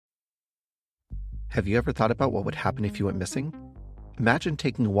Have you ever thought about what would happen if you went missing? Imagine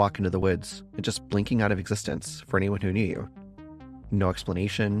taking a walk into the woods and just blinking out of existence for anyone who knew you. No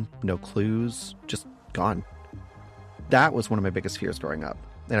explanation, no clues, just gone. That was one of my biggest fears growing up,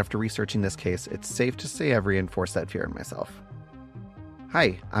 and after researching this case, it's safe to say I've reinforced that fear in myself.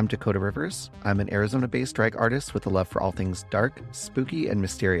 Hi, I'm Dakota Rivers. I'm an Arizona-based drag artist with a love for all things dark, spooky, and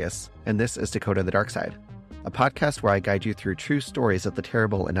mysterious, and this is Dakota the Dark Side, a podcast where I guide you through true stories of the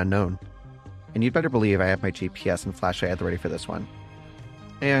terrible and unknown. And you'd better believe I have my GPS and flashlight at the ready for this one.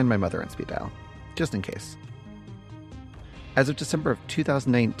 And my mother on speed dial, just in case. As of December of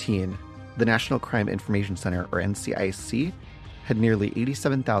 2019, the National Crime Information Center, or NCIC, had nearly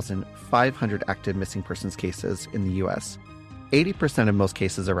 87,500 active missing persons cases in the U.S. 80% of most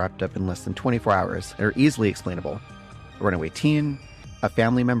cases are wrapped up in less than 24 hours and are easily explainable. A runaway teen, a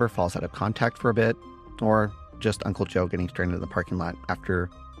family member falls out of contact for a bit, or just Uncle Joe getting stranded in the parking lot after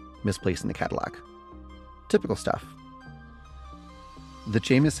misplacing the Cadillac. Typical stuff. The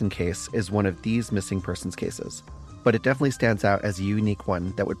Jamison case is one of these missing persons cases, but it definitely stands out as a unique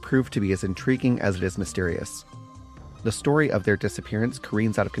one that would prove to be as intriguing as it is mysterious. The story of their disappearance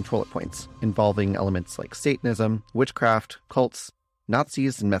careens out of control at points, involving elements like Satanism, witchcraft, cults,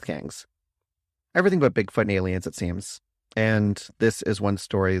 Nazis, and meth gangs. Everything but Bigfoot and aliens, it seems. And this is one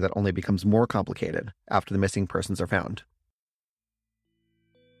story that only becomes more complicated after the missing persons are found.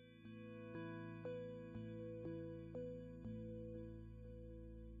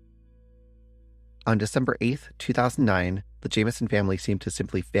 On December 8th, 2009, the Jamison family seemed to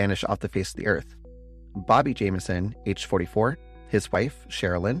simply vanish off the face of the earth. Bobby Jamison, age 44, his wife,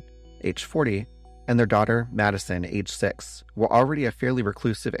 Sherilyn, age 40, and their daughter, Madison, age 6, were already a fairly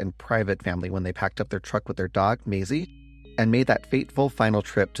reclusive and private family when they packed up their truck with their dog, Maisie, and made that fateful final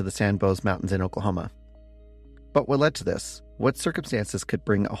trip to the Sandbows Mountains in Oklahoma. But what led to this? What circumstances could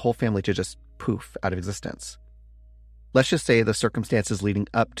bring a whole family to just poof out of existence? Let's just say the circumstances leading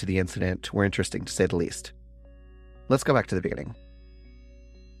up to the incident were interesting, to say the least. Let's go back to the beginning.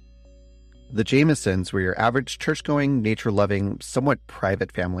 The Jamisons were your average church-going, nature-loving, somewhat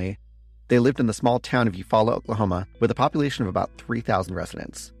private family. They lived in the small town of Eufaula, Oklahoma, with a population of about 3,000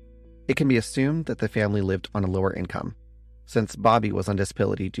 residents. It can be assumed that the family lived on a lower income, since Bobby was on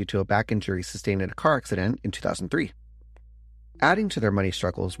disability due to a back injury sustained in a car accident in 2003. Adding to their money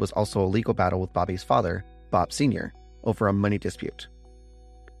struggles was also a legal battle with Bobby's father, Bob Sr., over a money dispute.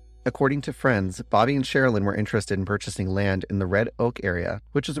 According to friends, Bobby and Sherilyn were interested in purchasing land in the Red Oak area,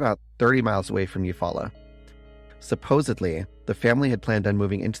 which is about 30 miles away from Eufaula. Supposedly, the family had planned on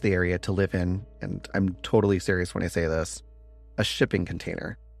moving into the area to live in, and I'm totally serious when I say this, a shipping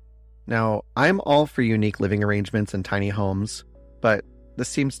container. Now, I'm all for unique living arrangements and tiny homes, but this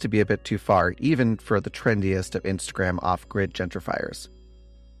seems to be a bit too far, even for the trendiest of Instagram off-grid gentrifiers.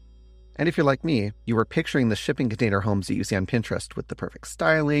 And if you're like me, you were picturing the shipping container homes that you see on Pinterest with the perfect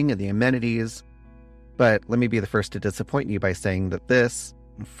styling and the amenities. But let me be the first to disappoint you by saying that this,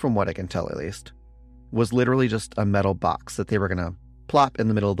 from what I can tell at least, was literally just a metal box that they were going to plop in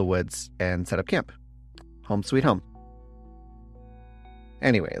the middle of the woods and set up camp. Home sweet home.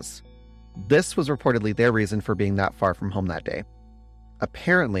 Anyways, this was reportedly their reason for being that far from home that day.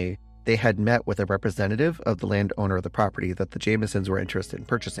 Apparently, they had met with a representative of the landowner of the property that the Jamisons were interested in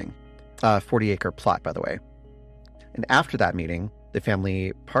purchasing. A 40-acre plot, by the way. And after that meeting, the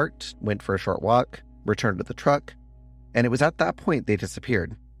family parked, went for a short walk, returned to the truck, and it was at that point they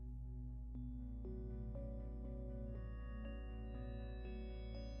disappeared.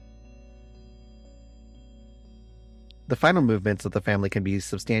 The final movements of the family can be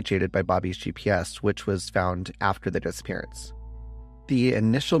substantiated by Bobby's GPS, which was found after the disappearance. The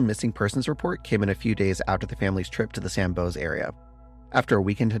initial missing persons report came in a few days after the family's trip to the Sandbows area. After a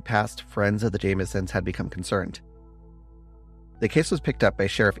weekend had passed, friends of the Jamisons had become concerned. The case was picked up by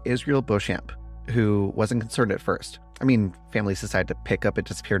Sheriff Israel Beauchamp, who wasn't concerned at first. I mean, families decide to pick up and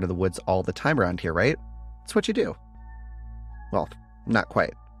disappear into the woods all the time around here, right? It's what you do. Well, not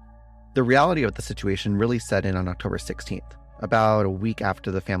quite. The reality of the situation really set in on October 16th, about a week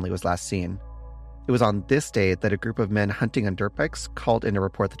after the family was last seen. It was on this day that a group of men hunting on dirt bikes called in to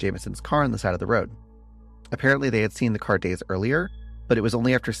report the Jamisons' car on the side of the road. Apparently, they had seen the car days earlier, but it was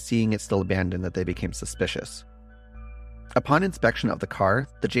only after seeing it still abandoned that they became suspicious. Upon inspection of the car,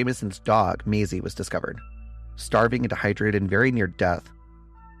 the Jamisons' dog, Maisie, was discovered, starving and dehydrated and very near death.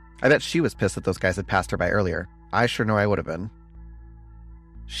 I bet she was pissed that those guys had passed her by earlier. I sure know I would have been.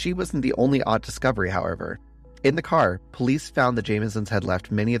 She wasn't the only odd discovery, however. In the car, police found the Jamisons had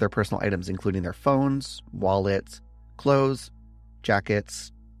left many of their personal items, including their phones, wallets, clothes,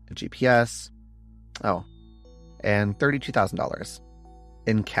 jackets, a GPS, and $32,000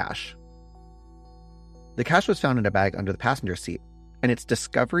 in cash. The cash was found in a bag under the passenger seat, and its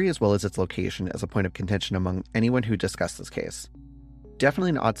discovery as well as its location is a point of contention among anyone who discussed this case. Definitely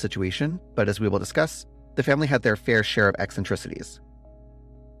an odd situation, but as we will discuss, the family had their fair share of eccentricities.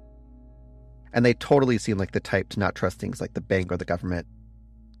 And they totally seem like the type to not trust things like the bank or the government.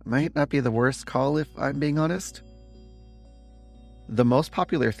 Might not be the worst call if I'm being honest. The most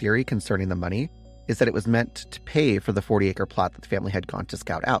popular theory concerning the money is that it was meant to pay for the 40-acre plot that the family had gone to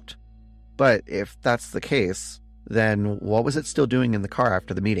scout out. But if that's the case, then what was it still doing in the car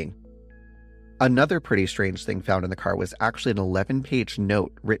after the meeting? Another pretty strange thing found in the car was actually an 11-page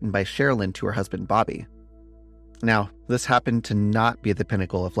note written by Sherilyn to her husband Bobby. Now, this happened to not be the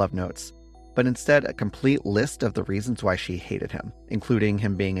pinnacle of love notes, but instead a complete list of the reasons why she hated him, including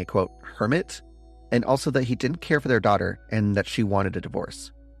him being a, quote, hermit, and also that he didn't care for their daughter and that she wanted a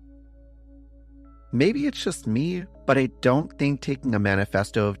divorce. Maybe it's just me, but I don't think taking a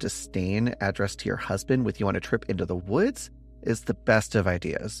manifesto of disdain addressed to your husband with you on a trip into the woods is the best of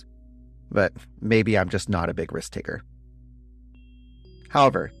ideas. But maybe I'm just not a big risk taker.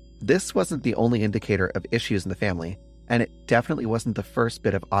 However, this wasn't the only indicator of issues in the family, and it definitely wasn't the first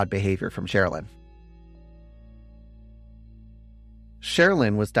bit of odd behavior from Sherilyn.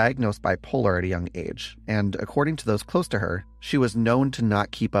 Sherilyn was diagnosed bipolar at a young age, and according to those close to her, she was known to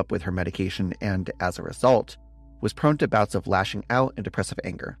not keep up with her medication and, as a result, was prone to bouts of lashing out and depressive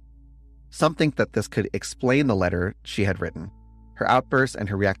anger. Some think that this could explain the letter she had written. Her outbursts and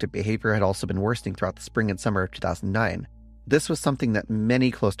her reactive behavior had also been worsening throughout the spring and summer of 2009. This was something that many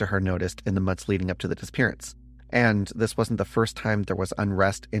close to her noticed in the months leading up to the disappearance, and this wasn't the first time there was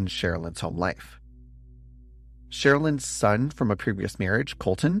unrest in Sherilyn's home life. Sherilyn's son from a previous marriage,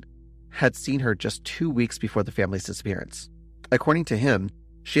 Colton, had seen her just 2 weeks before the family's disappearance. According to him,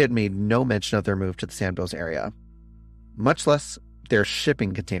 she had made no mention of their move to the Sandbills area, much less their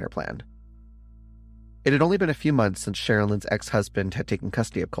shipping container plan. It had only been a few months since Sherilyn's ex-husband had taken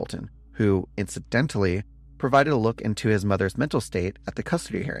custody of Colton, who, incidentally, provided a look into his mother's mental state at the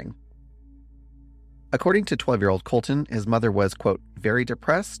custody hearing. According to 12-year-old Colton, his mother was, quote, very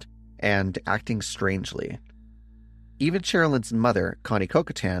depressed and acting strangely. Even Sherilyn's mother, Connie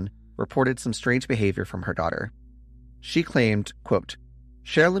Cocotan, reported some strange behavior from her daughter. She claimed, quote,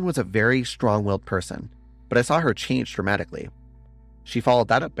 Sherilyn was a very strong-willed person, but I saw her change dramatically. She followed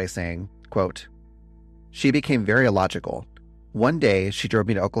that up by saying, quote, she became very illogical. One day, she drove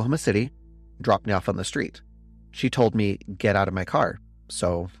me to Oklahoma City, dropped me off on the street. She told me, get out of my car.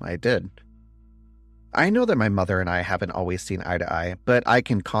 So I did. I know that my mother and I haven't always seen eye to eye, but I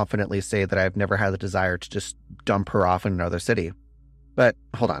can confidently say that I've never had the desire to just dump her off in another city. But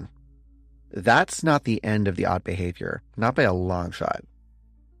hold on. That's not the end of the odd behavior, not by a long shot.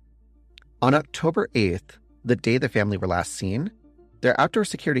 On October 8th, the day the family were last seen, their outdoor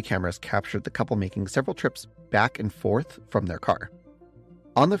security cameras captured the couple making several trips back and forth from their car.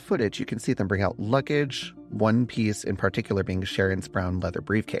 On the footage, you can see them bring out luggage, one piece in particular being Sharon's brown leather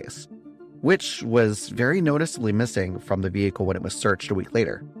briefcase, which was very noticeably missing from the vehicle when it was searched a week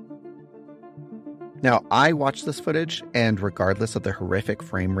later. Now, I watched this footage, and regardless of the horrific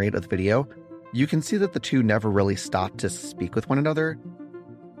frame rate of the video, you can see that the two never really stopped to speak with one another,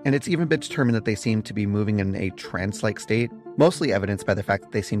 and it's even been determined that they seem to be moving in a trance-like state, mostly evidenced by the fact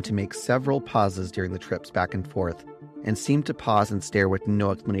that they seem to make several pauses during the trips back and forth, and seem to pause and stare with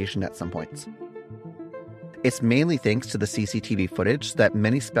no explanation at some points. It's mainly thanks to the CCTV footage that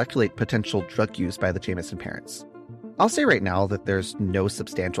many speculate potential drug use by the Jamison parents. I'll say right now that there's no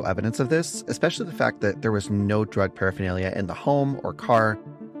substantial evidence of this, especially the fact that there was no drug paraphernalia in the home or car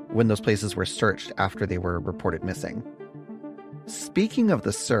when those places were searched after they were reported missing. Speaking of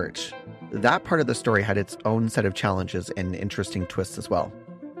the search, that part of the story had its own set of challenges and interesting twists as well.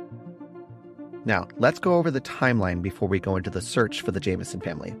 Now, let's go over the timeline before we go into the search for the Jamison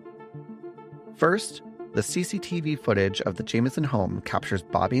family. First, the CCTV footage of the Jamison home captures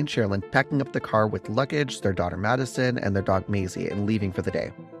Bobby and Sherilyn packing up the car with luggage, their daughter Madison, and their dog Maisie, and leaving for the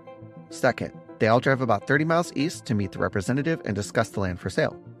day. Second, they all drive about 30 miles east to meet the representative and discuss the land for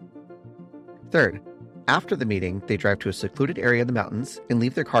sale. Third, after the meeting, they drive to a secluded area in the mountains and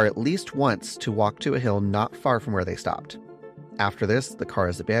leave their car at least once to walk to a hill not far from where they stopped. After this, the car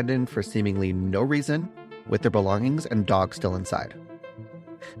is abandoned for seemingly no reason, with their belongings and dog still inside.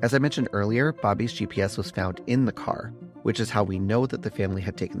 As I mentioned earlier, Bobby's GPS was found in the car, which is how we know that the family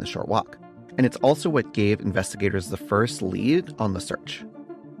had taken the short walk. And it's also what gave investigators the first lead on the search.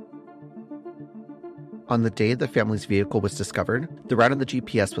 On the day the family's vehicle was discovered, the route on the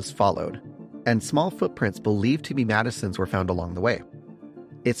GPS was followed, and small footprints believed to be Madison's were found along the way.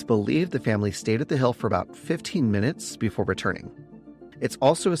 It's believed the family stayed at the hill for about 15 minutes before returning. It's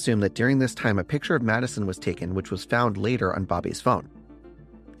also assumed that during this time a picture of Madison was taken, which was found later on Bobby's phone.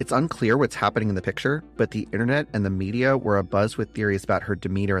 It's unclear what's happening in the picture, but the internet and the media were abuzz with theories about her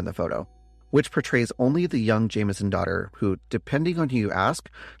demeanor in the photo, which portrays only the young Jamison daughter who, depending on who you ask,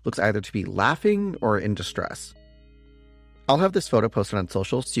 looks either to be laughing or in distress. I'll have this photo posted on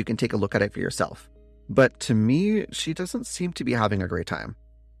social so you can take a look at it for yourself. But to me, she doesn't seem to be having a great time.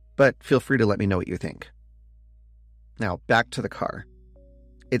 But feel free to let me know what you think. Now, back to the car.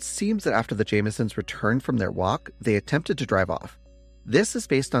 It seems that after the Jamisons returned from their walk, they attempted to drive off. This is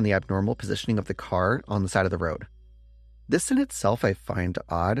based on the abnormal positioning of the car on the side of the road. This in itself I find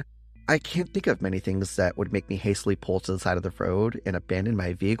odd. I can't think of many things that would make me hastily pull to the side of the road and abandon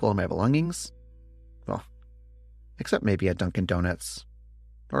my vehicle and my belongings. Well, except maybe a Dunkin' Donuts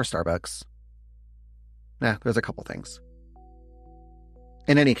or Starbucks. There's a couple things.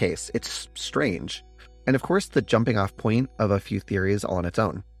 In any case, it's strange, and of course the jumping off point of a few theories all on its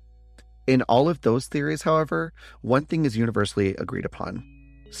own. In all of those theories, however, one thing is universally agreed upon.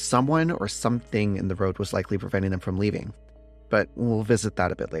 Someone or something in the road was likely preventing them from leaving, but we'll visit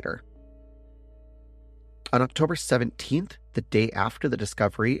that a bit later. On October 17th, the day after the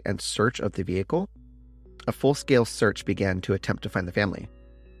discovery and search of the vehicle, a full-scale search began to attempt to find the family.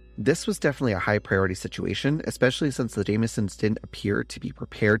 This was definitely a high-priority situation, especially since the Jamisons didn't appear to be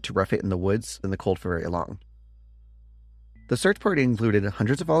prepared to rough it in the woods in the cold for very long. The search party included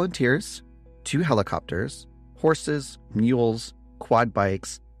hundreds of volunteers, 2 helicopters, horses, mules, quad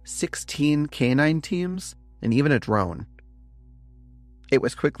bikes, 16 canine teams, and even a drone. It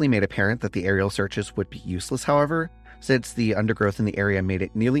was quickly made apparent that the aerial searches would be useless, however, since the undergrowth in the area made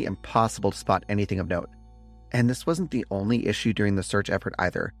it nearly impossible to spot anything of note. And this wasn't the only issue during the search effort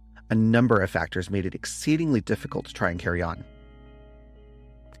either. A number of factors made it exceedingly difficult to try and carry on.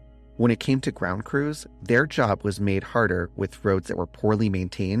 When it came to ground crews, their job was made harder with roads that were poorly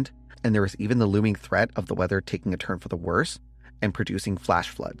maintained, and there was even the looming threat of the weather taking a turn for the worse and producing flash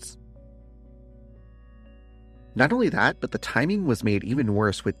floods. Not only that, but the timing was made even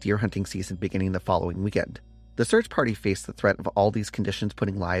worse with deer hunting season beginning the following weekend. The search party faced the threat of all these conditions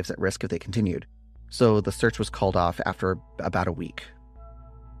putting lives at risk if they continued, so the search was called off after about a week.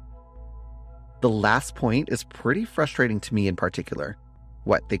 The last point is pretty frustrating to me in particular.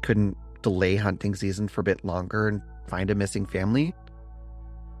 What, they couldn't delay hunting season for a bit longer and find a missing family?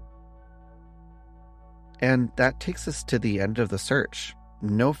 And that takes us to the end of the search.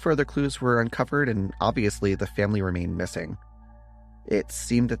 No further clues were uncovered, and obviously the family remained missing. It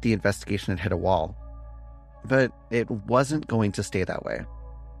seemed that the investigation had hit a wall. But it wasn't going to stay that way.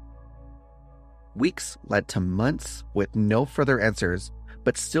 Weeks led to months with no further answers,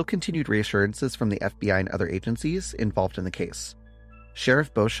 but still continued reassurances from the FBI and other agencies involved in the case.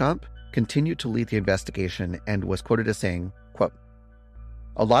 Sheriff Beauchamp continued to lead the investigation and was quoted as saying, quote,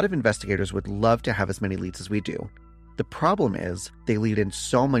 "A lot of investigators would love to have as many leads as we do. The problem is they lead in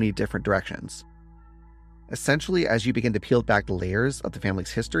so many different directions. Essentially, as you begin to peel back the layers of the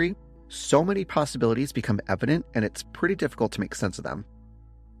family's history, so many possibilities become evident and it's pretty difficult to make sense of them.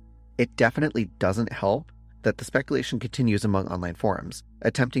 It definitely doesn't help that the speculation continues among online forums,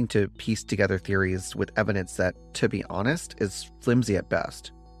 attempting to piece together theories with evidence that, to be honest, is flimsy at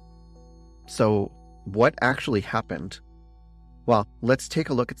best. So, what actually happened? Well, let's take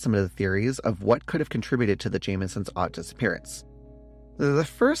a look at some of the theories of what could have contributed to the Jamisons' odd disappearance. The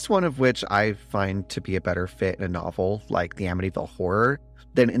first one of which I find to be a better fit in a novel like the Amityville Horror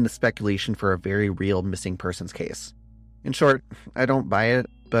than in the speculation for a very real missing persons case. In short, I don't buy it,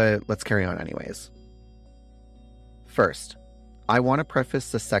 but let's carry on anyways. First, I want to preface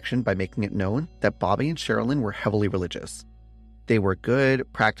this section by making it known that Bobby and Sherilyn were heavily religious. They were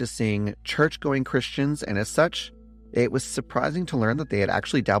good, practicing, church-going Christians, and as such, it was surprising to learn that they had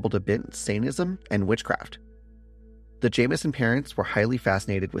actually dabbled a bit in Satanism and witchcraft. The Jamison parents were highly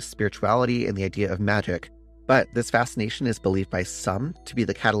fascinated with spirituality and the idea of magic, but this fascination is believed by some to be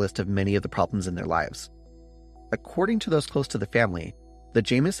the catalyst of many of the problems in their lives. According to those close to the family, the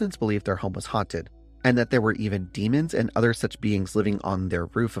Jamisons believed their home was haunted, and that there were even demons and other such beings living on their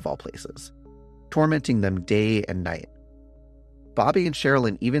roof of all places, tormenting them day and night. Bobby and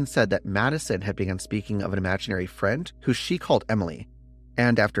Sherilyn even said that Madison had begun speaking of an imaginary friend who she called Emily,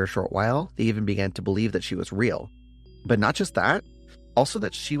 and after a short while, they even began to believe that she was real. But not just that, also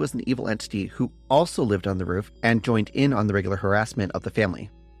that she was an evil entity who also lived on the roof and joined in on the regular harassment of the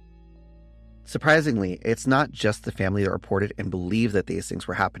family. Surprisingly, it's not just the family that reported and believed that these things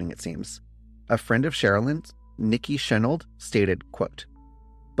were happening, it seems. A friend of Sherilyn's, Nikki Shenold, stated, quote,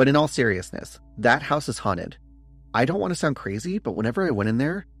 "But in all seriousness, that house is haunted. I don't want to sound crazy, but whenever I went in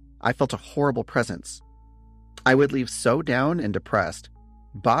there, I felt a horrible presence. I would leave so down and depressed.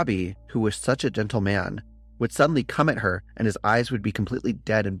 Bobby, who was such a gentle man, would suddenly come at her and his eyes would be completely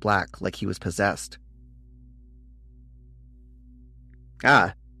dead and black like he was possessed.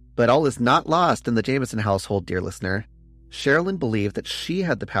 But all is not lost in the Jamison household, dear listener. Sherilyn believed that she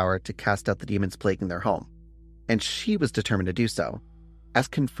had the power to cast out the demons plaguing their home, and she was determined to do so. As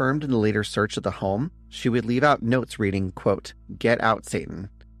confirmed in the later search of the home, she would leave out notes reading, quote, "Get out, Satan,"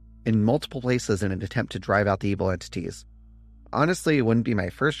 in multiple places in an attempt to drive out the evil entities. Honestly, it wouldn't be my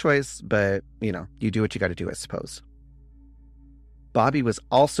first choice, but, you do what you gotta do, I suppose. Bobby was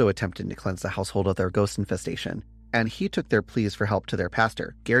also attempting to cleanse the household of their ghost infestation, and he took their pleas for help to their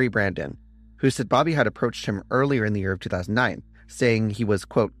pastor, Gary Brandon, who said Bobby had approached him earlier in the year of 2009, saying he was,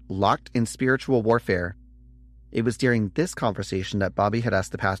 quote, "locked in spiritual warfare." It was during this conversation that Bobby had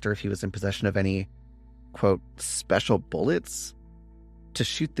asked the pastor if he was in possession of any, quote, "special bullets to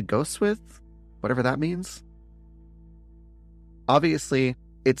shoot the ghosts with," whatever that means. Obviously,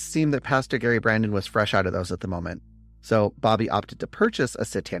 it seemed that Pastor Gary Brandon was fresh out of those at the moment, so Bobby opted to purchase a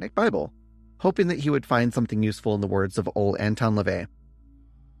satanic Bible, hoping that he would find something useful in the words of old Anton LaVey.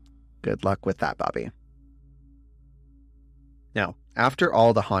 Good luck with that, Bobby. Now, after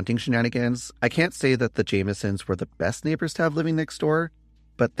all the haunting shenanigans, I can't say that the Jamisons were the best neighbors to have living next door,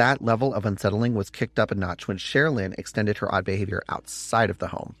 but that level of unsettling was kicked up a notch when Sherilyn extended her odd behavior outside of the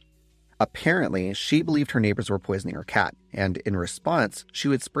home. Apparently, she believed her neighbors were poisoning her cat, and in response, she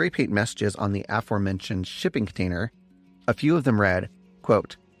would spray paint messages on the aforementioned shipping container. A few of them read,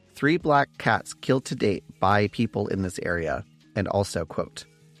 quote, "3 black cats killed to date by people in this area," and also, quote,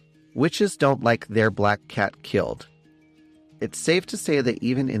 "Witches don't like their black cat killed." It's safe to say that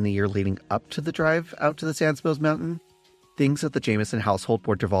even in the year leading up to the drive out to the Sandspills Mountain, things at the Jamison household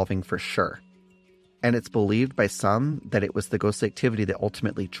were devolving for sure. And it's believed by some that it was the ghostly activity that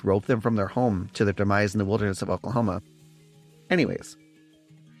ultimately drove them from their home to their demise in the wilderness of Oklahoma. Anyways,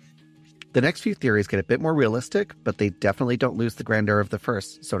 the next few theories get a bit more realistic, but they definitely don't lose the grandeur of the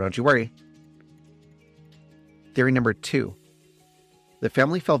first, so don't you worry. Theory number 2. The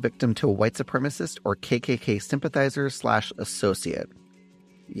family fell victim to a white supremacist or KKK sympathizer / associate.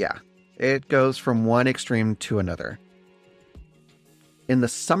 Yeah, it goes from one extreme to another. In the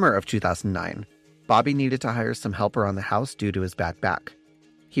summer of 2009, Bobby needed to hire some help around the house due to his bad back.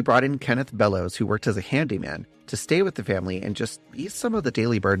 He brought in Kenneth Bellows, who worked as a handyman, to stay with the family and just ease some of the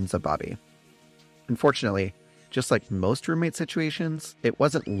daily burdens of Bobby. Unfortunately, just like most roommate situations, it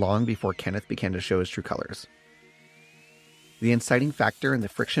wasn't long before Kenneth began to show his true colors. The inciting factor in the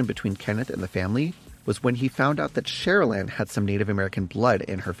friction between Kenneth and the family was when he found out that Sherilyn had some Native American blood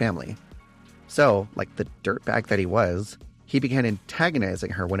in her family. So, like the dirtbag that he was, he began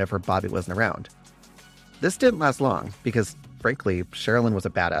antagonizing her whenever Bobby wasn't around. This didn't last long because, frankly, Sherilyn was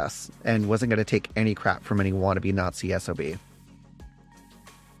a badass and wasn't going to take any crap from any wannabe Nazi SOB.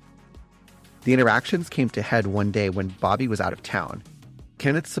 The interactions came to head one day when Bobby was out of town.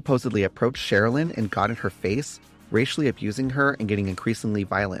 Kenneth supposedly approached Sherilyn and got in her face, racially abusing her and getting increasingly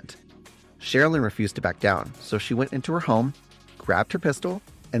violent. Sherilyn refused to back down, so she went into her home, grabbed her pistol,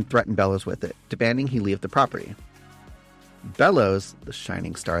 and threatened Bellows with it, demanding he leave the property. Bellows, the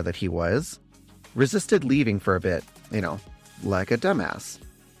shining star that he was, resisted leaving for a bit, like a dumbass.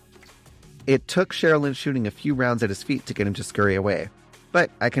 It took Sherilyn shooting a few rounds at his feet to get him to scurry away,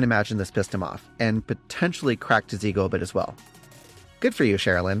 but I can imagine this pissed him off, and potentially cracked his ego a bit as well. Good for you,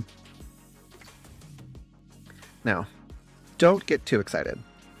 Sherilyn. Now, don't get too excited.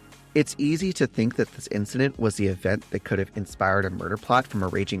 It's easy to think that this incident was the event that could have inspired a murder plot from a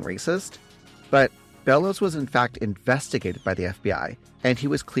raging racist, but Bellows was in fact investigated by the FBI, and he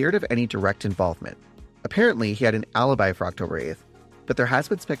was cleared of any direct involvement. Apparently, he had an alibi for October 8th, but there has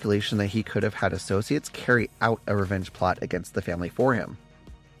been speculation that he could have had associates carry out a revenge plot against the family for him.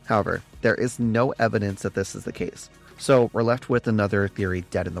 However, there is no evidence that this is the case, so we're left with another theory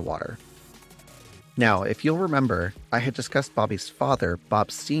dead in the water. Now, if you'll remember, I had discussed Bobby's father,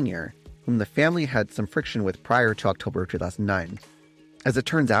 Bob Sr., whom the family had some friction with prior to October 2009. As it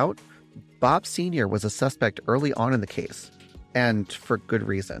turns out, Bob Sr. was a suspect early on in the case, and for good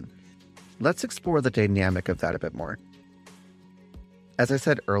reason. Let's explore the dynamic of that a bit more. As I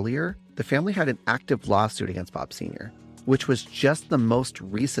said earlier, the family had an active lawsuit against Bob Sr., which was just the most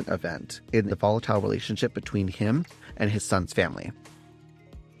recent event in the volatile relationship between him and his son's family.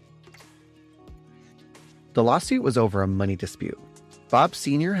 The lawsuit was over a money dispute. Bob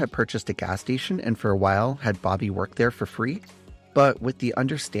Sr. had purchased a gas station and for a while had Bobby work there for free, but with the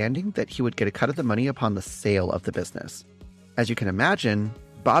understanding that he would get a cut of the money upon the sale of the business. As you can imagine,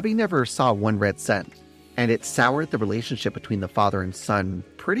 Bobby never saw one red cent, and it soured the relationship between the father and son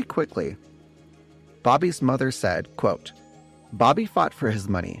pretty quickly. Bobby's mother said, quote, "Bobby fought for his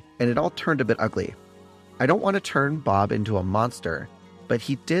money, and it all turned a bit ugly. I don't want to turn Bob into a monster, but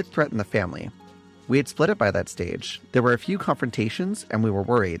he did threaten the family. We had split up by that stage. There were a few confrontations, and we were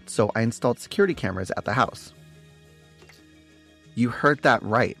worried, so I installed security cameras at the house." You heard that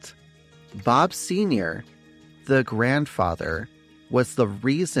right. Bob Sr., the grandfather, was the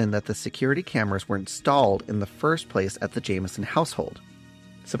reason that the security cameras were installed in the first place at the Jamison household.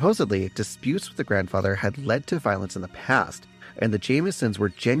 Supposedly, disputes with the grandfather had led to violence in the past, and the Jamisons were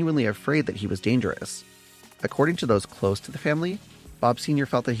genuinely afraid that he was dangerous. According to those close to the family, Bob Sr.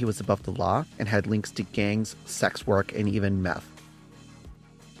 felt that he was above the law and had links to gangs, sex work, and even meth.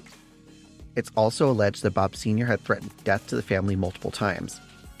 It's also alleged that Bob Sr. had threatened death to the family multiple times,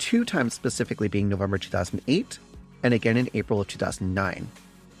 2 times specifically being November 2008 and again in April of 2009.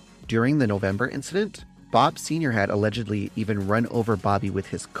 During the November incident, Bob Sr. had allegedly even run over Bobby with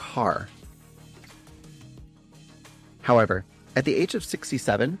his car. However, at the age of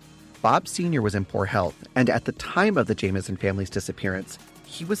 67, Bob Sr. was in poor health, and at the time of the Jamison family's disappearance,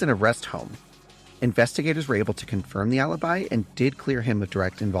 he was in a rest home. Investigators were able to confirm the alibi and did clear him of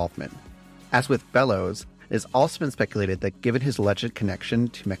direct involvement. As with Bellows, it has also been speculated that given his alleged connection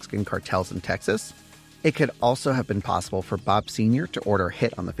to Mexican cartels in Texas, it could also have been possible for Bob Sr. to order a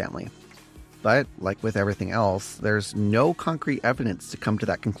hit on the family. But, like with everything else, there's no concrete evidence to come to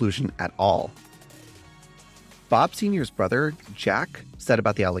that conclusion at all. Bob Sr.'s brother, Jack, said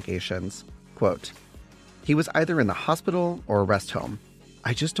about the allegations, quote, "He was either in the hospital or a rest home.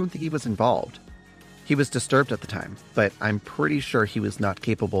 I just don't think he was involved. He was disturbed at the time, but I'm pretty sure he was not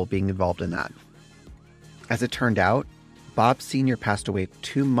capable of being involved in that." As it turned out, Bob Sr. passed away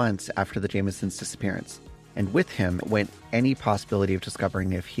 2 months after the Jamisons' disappearance, and with him went any possibility of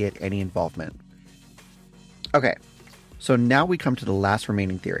discovering if he had any involvement. Okay, so now we come to the last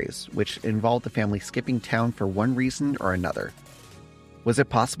remaining theories, which involve the family skipping town for one reason or another. Was it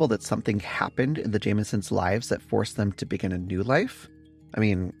possible that something happened in the Jamisons' lives that forced them to begin a new life? I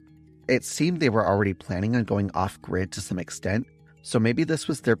mean, it seemed they were already planning on going off-grid to some extent, so maybe this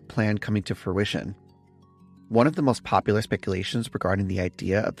was their plan coming to fruition. One of the most popular speculations regarding the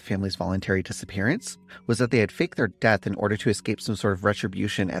idea of the family's voluntary disappearance was that they had faked their death in order to escape some sort of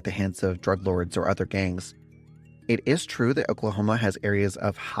retribution at the hands of drug lords or other gangs. It is true that Oklahoma has areas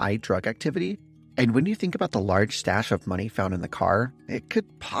of high drug activity, and when you think about the large stash of money found in the car, it could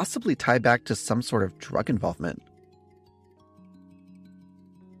possibly tie back to some sort of drug involvement.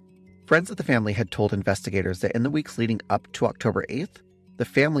 Friends of the family had told investigators that in the weeks leading up to October 8th, the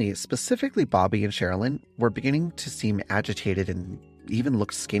family, specifically Bobby and Sherilyn, were beginning to seem agitated and even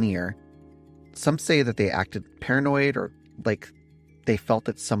looked skinnier. Some say that they acted paranoid or like they felt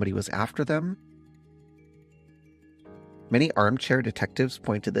that somebody was after them. Many armchair detectives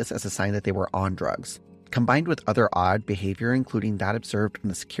point to this as a sign that they were on drugs, combined with other odd behavior, including that observed in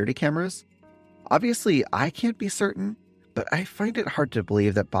the security cameras. Obviously, I can't be certain, but I find it hard to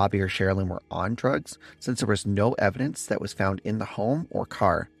believe that Bobby or Sherilyn were on drugs since there was no evidence that was found in the home or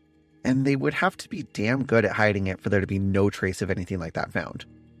car, and they would have to be damn good at hiding it for there to be no trace of anything like that found.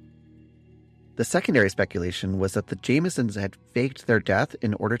 The secondary speculation was that the Jamisons had faked their death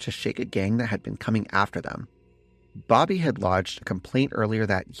in order to shake a gang that had been coming after them. Bobby had lodged a complaint earlier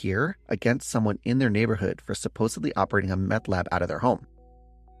that year against someone in their neighborhood for supposedly operating a meth lab out of their home.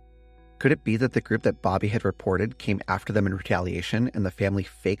 Could it be that the group that Bobby had reported came after them in retaliation and the family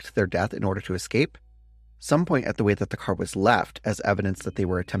faked their death in order to escape? Some point at the way that the car was left as evidence that they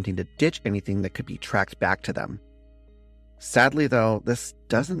were attempting to ditch anything that could be tracked back to them. Sadly, though, this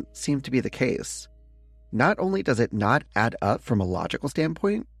doesn't seem to be the case. Not only does it not add up from a logical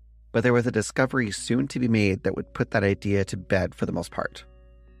standpoint, but there was a discovery soon to be made that would put that idea to bed for the most part.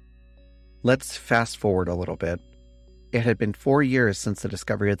 Let's fast forward a little bit. It had been 4 years since the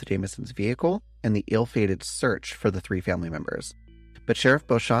discovery of the Jamisons' vehicle and the ill-fated search for the 3 family members. But Sheriff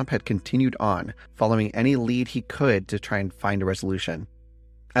Beauchamp had continued on, following any lead he could to try and find a resolution.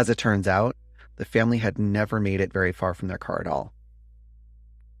 As it turns out, the family had never made it very far from their car at all.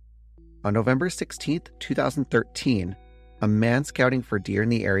 On November 16th, 2013, a man scouting for deer in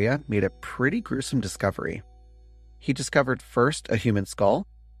the area made a pretty gruesome discovery. He discovered first a human skull,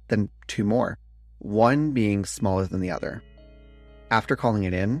 then 2 more, one being smaller than the other. After calling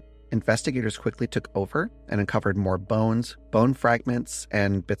it in, investigators quickly took over and uncovered more bones, bone fragments,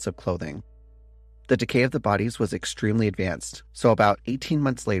 and bits of clothing. The decay of the bodies was extremely advanced, so about 18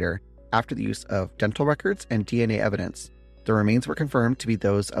 months later, after the use of dental records and DNA evidence, the remains were confirmed to be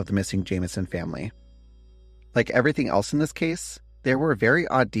those of the missing Jamison family. Like everything else in this case, there were very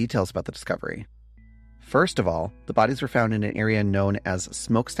odd details about the discovery. First of all, the bodies were found in an area known as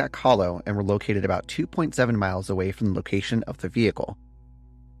Smokestack Hollow and were located about 2.7 miles away from the location of the vehicle.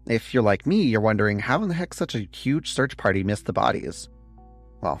 If you're like me, you're wondering how in the heck such a huge search party missed the bodies.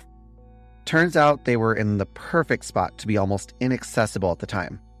 Well, turns out they were in the perfect spot to be almost inaccessible at the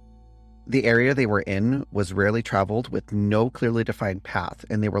time. The area they were in was rarely traveled with no clearly defined path,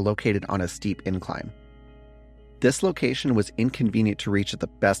 and they were located on a steep incline. This location was inconvenient to reach at the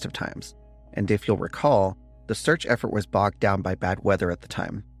best of times, and if you'll recall, the search effort was bogged down by bad weather at the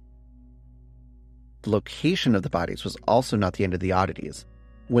time. The location of the bodies was also not the end of the oddities.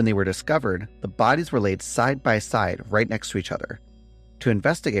 When they were discovered, the bodies were laid side by side right next to each other. To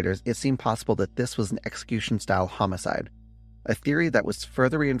investigators, it seemed possible that this was an execution-style homicide, a theory that was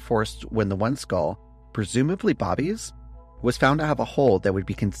further reinforced when the one skull, presumably Bobby's, was found to have a hole that would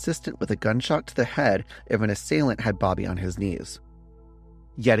be consistent with a gunshot to the head if an assailant had Bobby on his knees.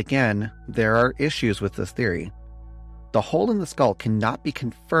 Yet again, there are issues with this theory. The hole in the skull cannot be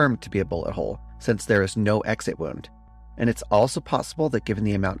confirmed to be a bullet hole, since there is no exit wound, and it's also possible that given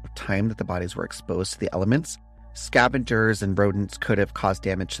the amount of time that the bodies were exposed to the elements, scavengers and rodents could have caused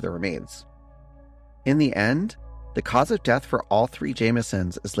damage to the remains. In the end, the cause of death for all three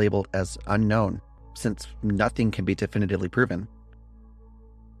Jamisons is labeled as unknown, since nothing can be definitively proven.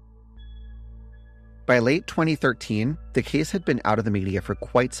 By late 2013, the case had been out of the media for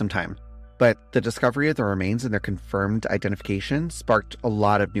quite some time, but the discovery of the remains and their confirmed identification sparked a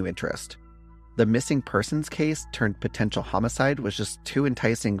lot of new interest. The missing persons case turned potential homicide was just too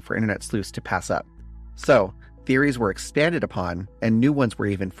enticing for internet sleuths to pass up. So, theories were expanded upon, and new ones were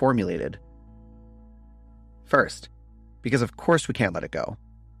even formulated. First, because of course we can't let it go,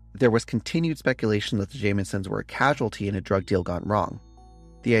 there was continued speculation that the Jamisons were a casualty in a drug deal gone wrong.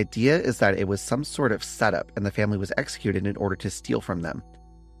 The idea is that it was some sort of setup and the family was executed in order to steal from them.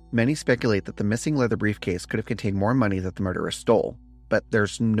 Many speculate that the missing leather briefcase could have contained more money that the murderer stole, but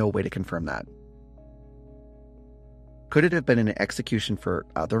there's no way to confirm that. Could it have been an execution for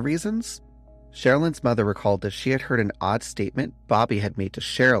other reasons? Sherilyn's mother recalled that she had heard an odd statement Bobby had made to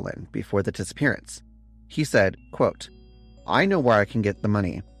Sherilyn before the disappearance. He said, quote, "I know where I can get the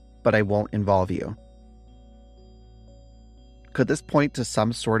money, but I won't involve you." Could this point to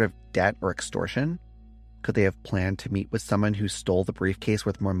some sort of debt or extortion? Could they have planned to meet with someone who stole the briefcase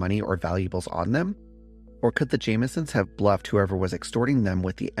with more money or valuables on them? Or could the Jamisons have bluffed whoever was extorting them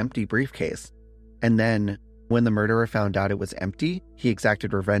with the empty briefcase, and then, when the murderer found out it was empty, he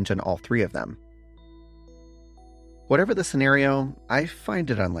exacted revenge on all three of them? Whatever the scenario, I find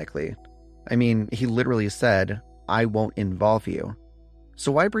it unlikely. I mean, he literally said, "I won't involve you."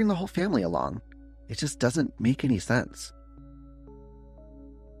 So why bring the whole family along? It just doesn't make any sense.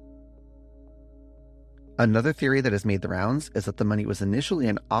 Another theory that has made the rounds is that the money was initially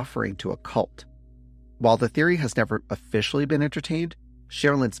an offering to a cult. While the theory has never officially been entertained,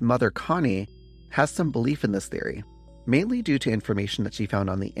 Sherilyn's mother, Connie, has some belief in this theory, mainly due to information that she found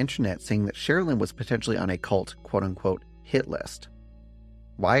on the internet saying that Sherilyn was potentially on a cult, quote-unquote, hit list.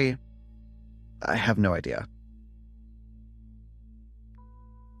 Why? I have no idea.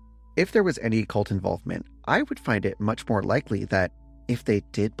 If there was any cult involvement, I would find it much more likely that if they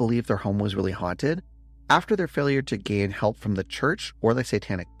did believe their home was really haunted, after their failure to gain help from the church or the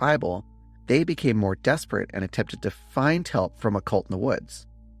Satanic Bible, they became more desperate and attempted to find help from a cult in the woods.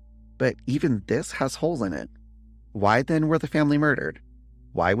 But even this has holes in it. Why then were the family murdered?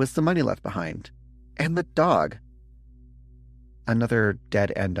 Why was the money left behind? And the dog? Another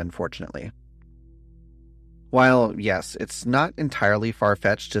dead end, unfortunately. While, yes, it's not entirely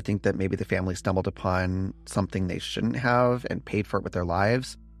far-fetched to think that maybe the family stumbled upon something they shouldn't have and paid for it with their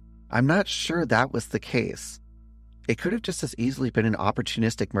lives, I'm not sure that was the case. It could have just as easily been an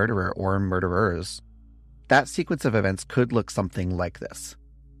opportunistic murderer or murderers. That sequence of events could look something like this.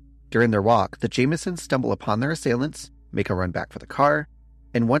 During their walk, the Jamisons stumble upon their assailants, make a run back for the car,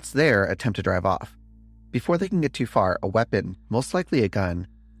 and once there, attempt to drive off. Before they can get too far, a weapon, most likely a gun,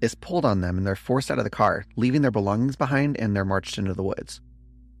 is pulled on them and they're forced out of the car, leaving their belongings behind, and they're marched into the woods.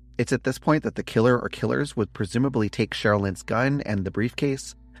 It's at this point that the killer or killers would presumably take Sherilyn's gun and the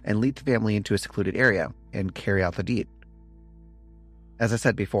briefcase and lead the family into a secluded area and carry out the deed. As I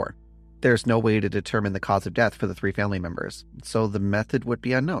said before, there's no way to determine the cause of death for the three family members, so the method would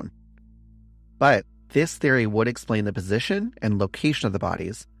be unknown. But this theory would explain the position and location of the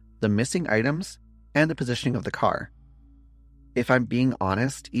bodies, the missing items, and the positioning of the car. If I'm being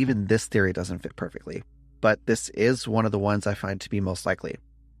honest, even this theory doesn't fit perfectly, but this is one of the ones I find to be most likely.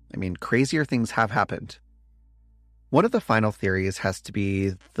 I mean, crazier things have happened. One of the final theories has to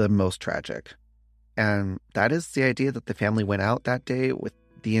be the most tragic, and that is the idea that the family went out that day with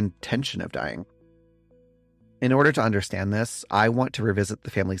the intention of dying. In order to understand this, I want to revisit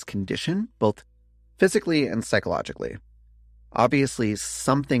the family's condition, both physically and psychologically. Obviously,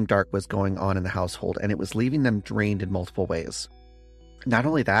 something dark was going on in the household, and it was leaving them drained in multiple ways. Not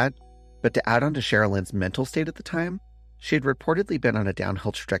only that, but to add on to Sherilyn's mental state at the time, she had reportedly been on a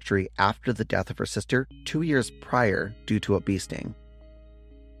downhill trajectory after the death of her sister 2 years prior due to a bee sting.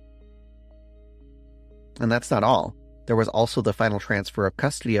 And that's not all. There was also the final transfer of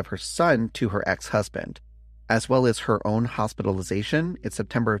custody of her son to her ex-husband, as well as her own hospitalization in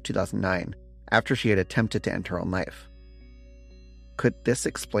September of 2009, after she had attempted to end her own life. Could this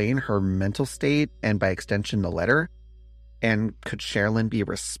explain her mental state and, by extension, the letter? And could Sherilyn be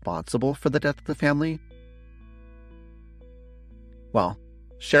responsible for the death of the family? Well,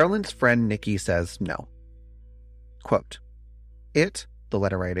 Sherilyn's friend Nikki says no. Quote, "It, the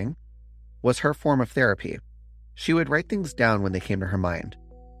letter writing, was her form of therapy. She would write things down when they came to her mind,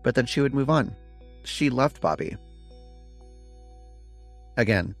 but then she would move on. She loved Bobby."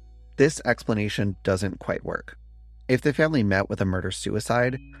 Again, this explanation doesn't quite work. If the family met with a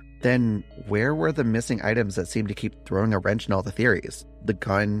murder-suicide, then where were the missing items that seemed to keep throwing a wrench in all the theories? The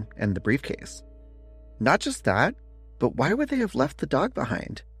gun and the briefcase. Not just that, but why would they have left the dog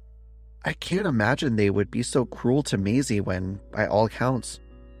behind? I can't imagine they would be so cruel to Maisie when, by all accounts,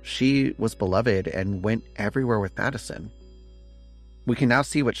 she was beloved and went everywhere with Madison. We can now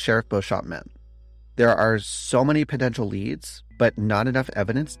see what Sheriff Beauchamp meant. There are so many potential leads, but not enough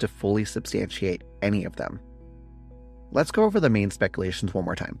evidence to fully substantiate any of them. Let's go over the main speculations one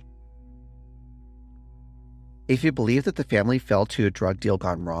more time. If you believe that the family fell to a drug deal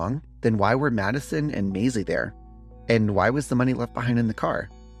gone wrong, then why were Madison and Maisie there? And why was the money left behind in the car?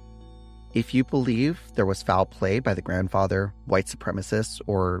 If you believe there was foul play by the grandfather, white supremacists,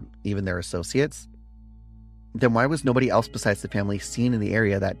 or even their associates, then why was nobody else besides the family seen in the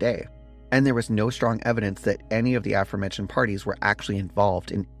area that day? And there was no strong evidence that any of the aforementioned parties were actually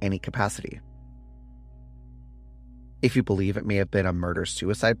involved in any capacity. If you believe it may have been a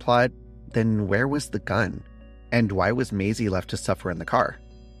murder-suicide plot, then where was the gun? And why was Maisie left to suffer in the car?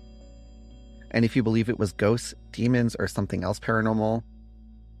 And if you believe it was ghosts, demons, or something else paranormal,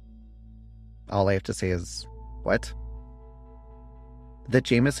 all I have to say is, what? The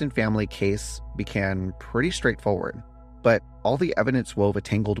Jamison family case began pretty straightforward, but all the evidence wove a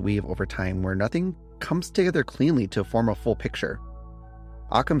tangled weave over time where nothing comes together cleanly to form a full picture.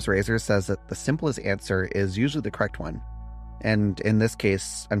 Occam's razor says that the simplest answer is usually the correct one. And in this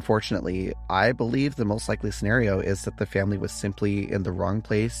case, unfortunately, I believe the most likely scenario is that the family was simply in the wrong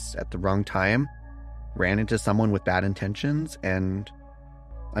place at the wrong time, ran into someone with bad intentions, and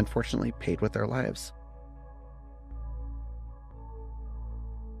unfortunately paid with their lives.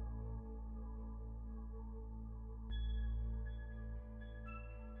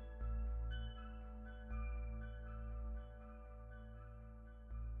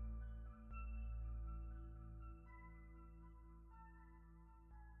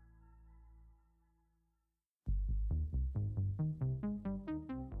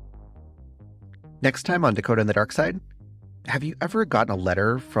 Next time on Dakota and the Dark Side, have you ever gotten a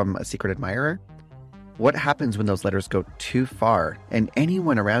letter from a secret admirer? What happens when those letters go too far and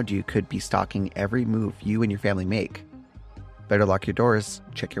anyone around you could be stalking every move you and your family make? Better lock your doors,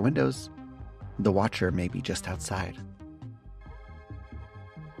 check your windows. The Watcher may be just outside.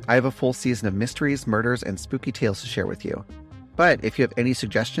 I have a full season of mysteries, murders, and spooky tales to share with you. But if you have any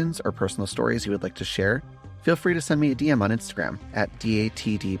suggestions or personal stories you would like to share, feel free to send me a DM on Instagram at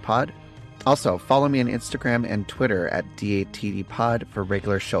DATDpod. Also, follow me on Instagram and Twitter at DATDpod for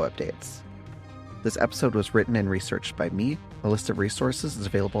regular show updates. This episode was written and researched by me. A list of resources is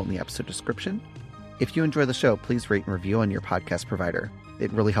available in the episode description. If you enjoy the show, please rate and review on your podcast provider.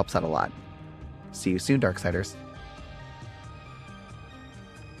 It really helps out a lot. See you soon, Darksiders.